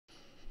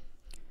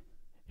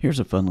Here's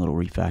a fun little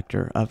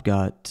refactor.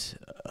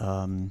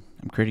 I'm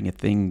creating a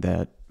thing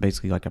that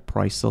basically like a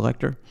price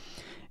selector,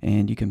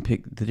 and you can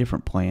pick the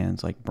different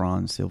plans like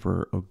bronze,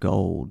 silver, or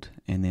gold,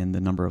 and then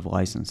the number of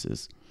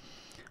licenses.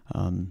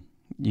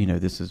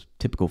 This is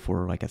typical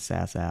for like a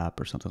SaaS app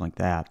or something like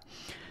that.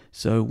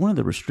 So one of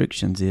the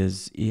restrictions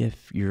is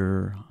if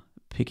you're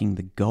picking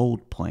the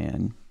gold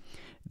plan,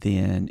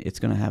 then it's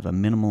going to have a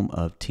minimum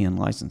of 10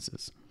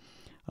 licenses.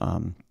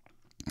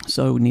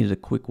 So we needed a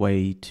quick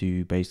way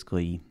to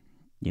basically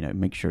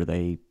make sure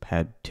they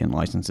had 10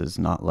 licenses,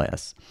 not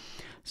less.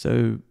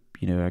 So,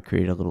 I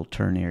created a little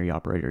ternary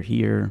operator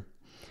here,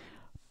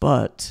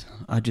 but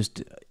I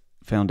just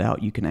found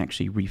out you can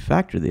actually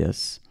refactor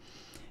this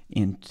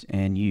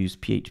and use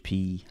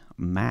PHP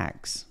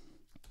max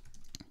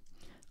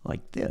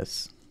like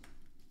this.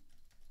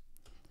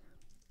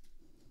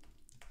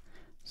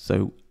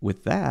 So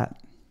with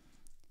that,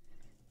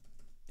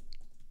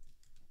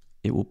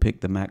 it will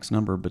pick the max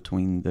number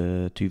between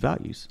the two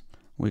values,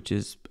 which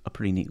is a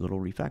pretty neat little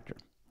refactor.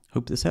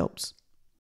 Hope this helps.